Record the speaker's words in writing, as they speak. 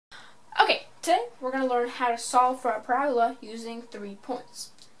today we're going to learn how to solve for a parabola using 3 points.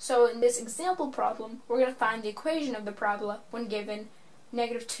 So in this example problem, we're going to find the equation of the parabola when given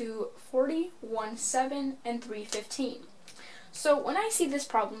 -2, 40, 1, 7, and 3, 15. So when I see this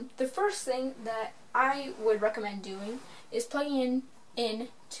problem, the first thing that I would recommend doing is plugging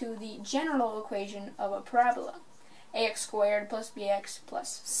into the general equation of a parabola, ax squared plus bx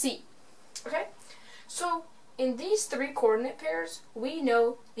plus c. Okay? So in these 3 coordinate pairs, we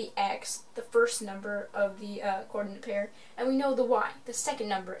know the x, the first number of the coordinate pair, and we know the y, the second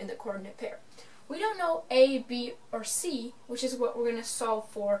number in the coordinate pair. We don't know a, b, or c, which is what we're going to solve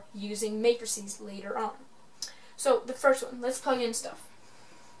for using matrices later on. So the first one, let's plug in stuff.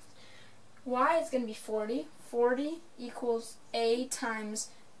 Y is going to be 40. 40 equals a times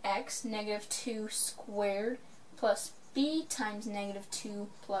x, -2 squared, plus b times -2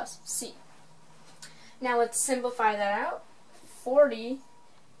 plus c. Now let's simplify that out. 40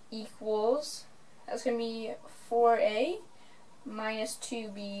 equals, that's going to be 4a minus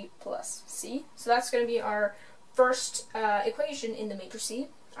 2b plus c. So that's going to be our first equation in the matrix.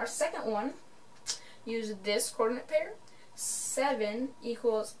 Our second one, use this coordinate pair. 7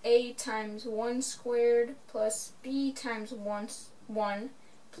 equals a times 1 squared plus b times 1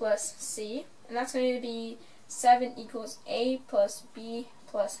 plus c. And that's going to be 7 equals a plus b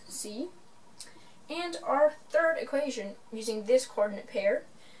plus c. And our third equation, using this coordinate pair,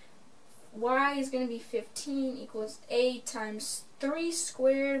 y is going to be 15 equals a times 3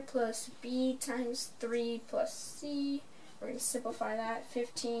 squared plus b times 3 plus c. We're going to simplify that.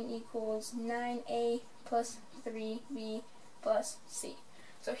 15 equals 9a plus 3b plus c.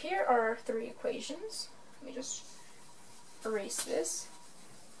 So here are our 3 equations. Let me just erase this,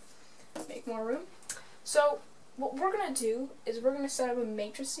 make more room. So what we're going to do is we're going to set up a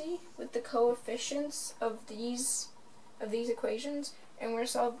matrix with the coefficients of these equations, and we're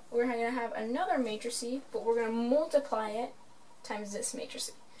going to have another matrix, but we're going to multiply it times this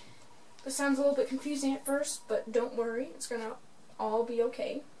matrix. This sounds a little bit confusing at first, but don't worry, it's going to all be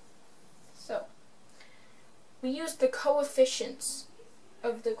okay. So we use the coefficients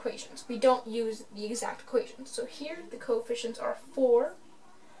of the equations. We don't use the exact equations. So here the coefficients are 4,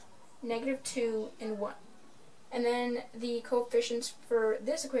 -2, and 1. And then the coefficients for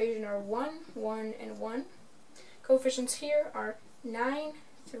this equation are 1, 1, and 1. Coefficients here are 9,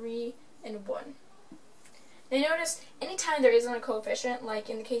 3, and 1. Now notice, anytime there isn't a coefficient, like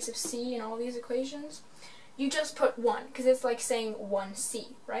in the case of c in all these equations, you just put 1, because it's like saying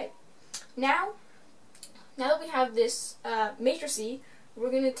 1c, right? Now that we have this matrix,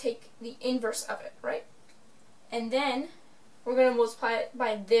 we're going to take the inverse of it, right? And then we're going to multiply it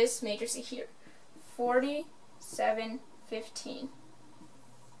by this matrix here, 40, 7, 15.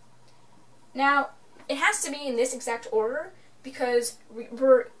 Now, it has to be in this exact order because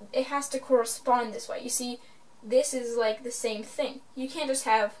it has to correspond this way. You see, this is like the same thing. You can't just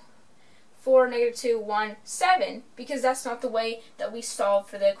have 4, -2, 1, 7, because that's not the way that we solve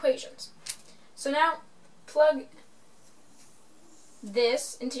for the equations. So now, plug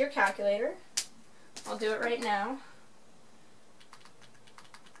this into your calculator. I'll do it right now.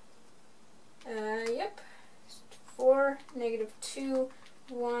 Yep. 4, -2,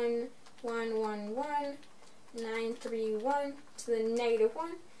 1, 1, 1, 1, 9, 3, 1 to the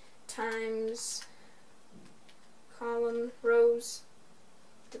 -1 times column rows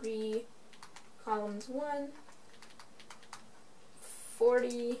 3 columns 1,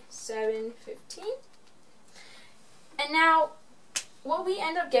 47, 15. And now what we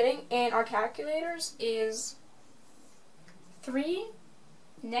end up getting in our calculators is 3,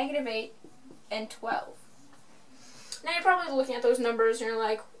 -8, and 12. Now you're probably looking at those numbers and you're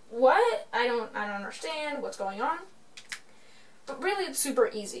like, what? I don't understand what's going on. But really it's super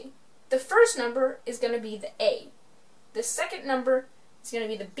easy. The first number is going to be the a. The second number is going to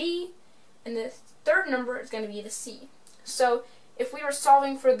be the b. And the third number is going to be the c. So if we were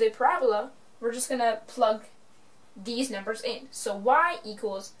solving for the parabola, we're just going to plug these numbers in. So y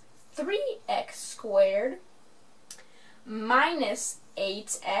equals 3x squared minus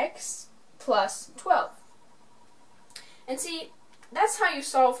 8x plus 12. And see, that's how you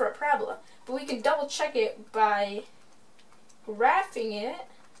solve for a parabola. But we can double check it by graphing it,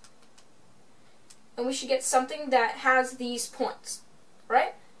 and we should get something that has these points,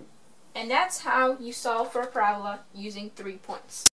 right? And that's how you solve for a parabola using 3 points.